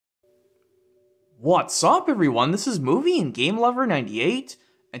What's up, everyone? This is Movie and Game Lover 98,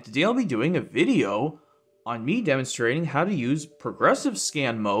 and today I'll be doing a video on me demonstrating how to use progressive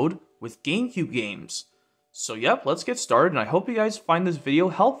scan mode with GameCube games. So yep, let's get started, and I hope you guys find this video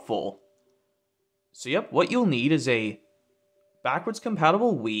helpful. So yep, what you'll need is a backwards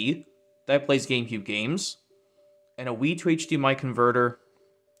compatible Wii that plays GameCube games, and a Wii to HDMI converter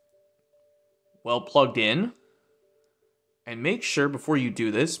well plugged in. And make sure, before you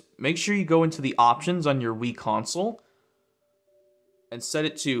do this, make sure you go into the options on your Wii console and set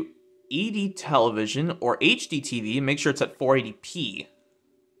it to ED television or HD TV and make sure it's at 480p.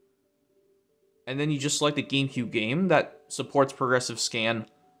 And then you just select a GameCube game that supports progressive scan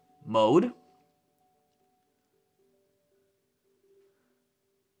mode.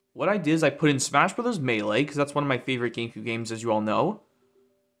 What I did is I put in Smash Bros. Melee, because that's one of my favorite GameCube games, as you all know.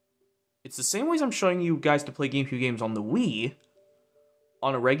 It's the same ways I'm showing you guys to play GameCube games on the Wii,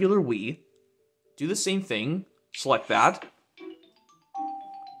 on a regular Wii. Do the same thing, select that,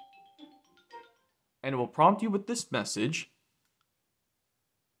 and it will prompt you with this message.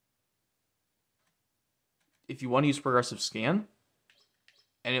 If you want to use progressive scan,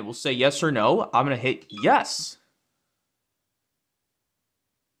 and it will say yes or no. I'm going to hit yes.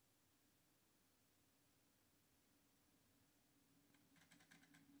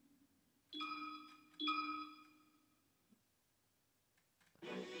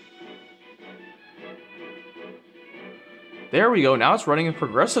 There we go, now it's running a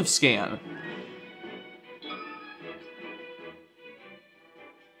progressive scan.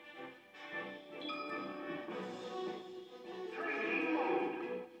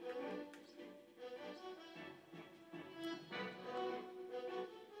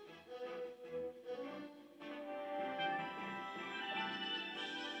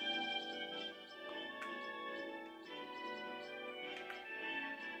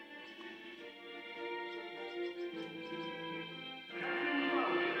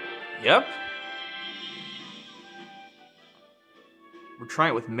 Yep. We're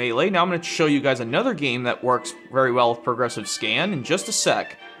trying it with Melee. Now I'm going to show you guys another game that works very well with progressive scan in just a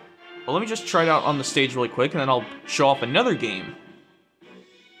sec. But let me just try it out on the stage really quick, and then I'll show off another game.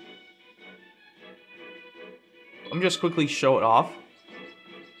 Let me just quickly show it off.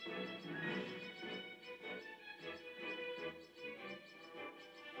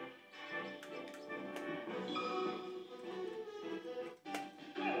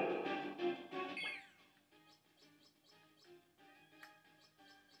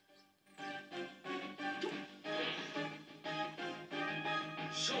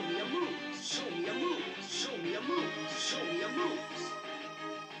 Show me a move, show me a move, show me a move, show me a move.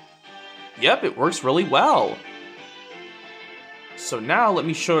 Yep, it works really well. So now let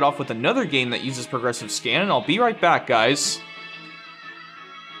me show it off with another game that uses progressive scan, and I'll be right back, guys.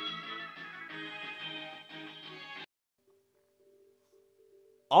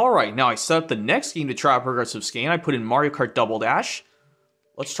 Alright, now I set up the next game to try out progressive scan. I put in Mario Kart Double Dash.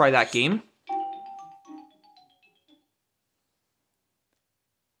 Let's try that game.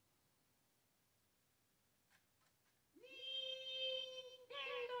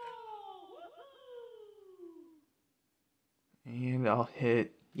 And I'll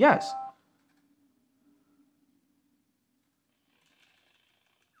hit yes.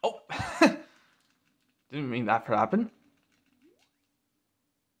 Oh, didn't mean that to happen.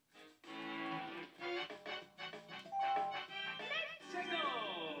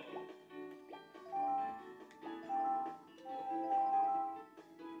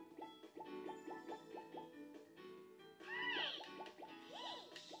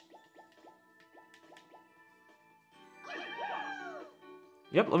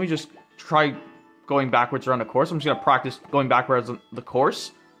 Yep, let me just try going backwards around the course. I'm just going to practice going backwards on the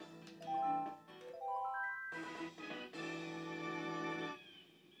course.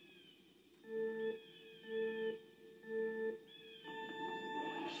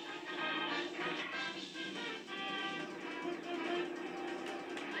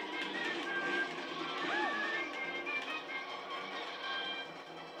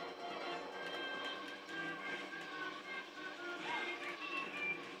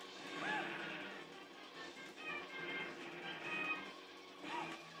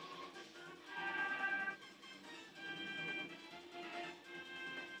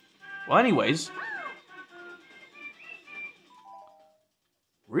 Well, anyways.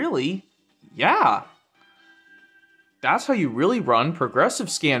 Really? Yeah. That's how you really run progressive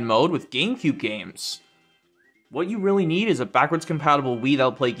scan mode with GameCube games. What you really need is a backwards compatible Wii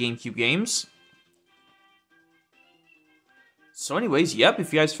that'll play GameCube games. So anyways, yep,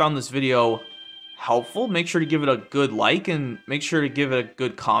 if you guys found this video helpful, make sure to give it a good like and make sure to give it a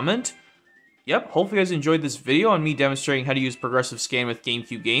good comment. yep, hopefully you guys enjoyed this video on me demonstrating how to use progressive scan with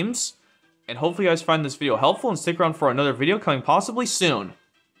GameCube Games. And hopefully you guys find this video helpful and stick around for another video coming possibly soon.